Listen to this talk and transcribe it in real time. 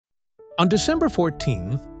On December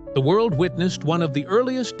 14th, the world witnessed one of the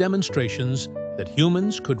earliest demonstrations that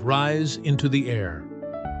humans could rise into the air.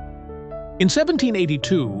 In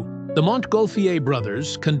 1782, the Montgolfier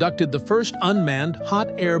brothers conducted the first unmanned hot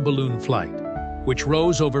air balloon flight, which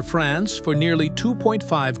rose over France for nearly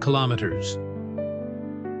 2.5 kilometers.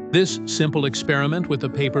 This simple experiment with a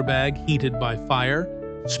paper bag heated by fire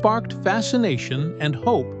sparked fascination and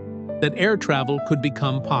hope that air travel could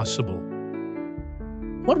become possible.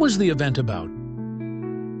 What was the event about?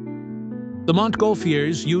 The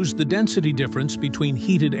Montgolfiers used the density difference between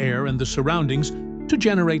heated air and the surroundings to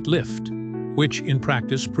generate lift, which in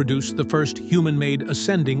practice produced the first human-made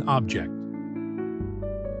ascending object.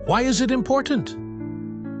 Why is it important?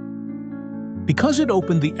 Because it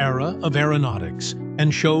opened the era of aeronautics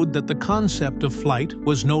and showed that the concept of flight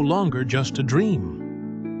was no longer just a dream.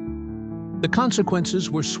 The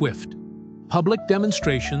consequences were swift: public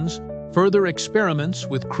demonstrations, further experiments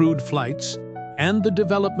with crewed flights, and the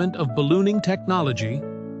development of ballooning technology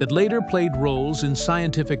that later played roles in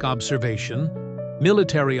scientific observation,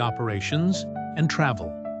 military operations, and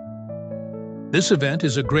travel. This event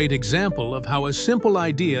is a great example of how a simple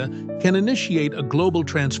idea can initiate a global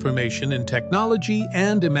transformation in technology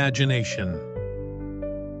and imagination.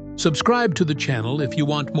 Subscribe to the channel if you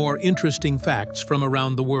want more interesting facts from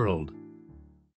around the world.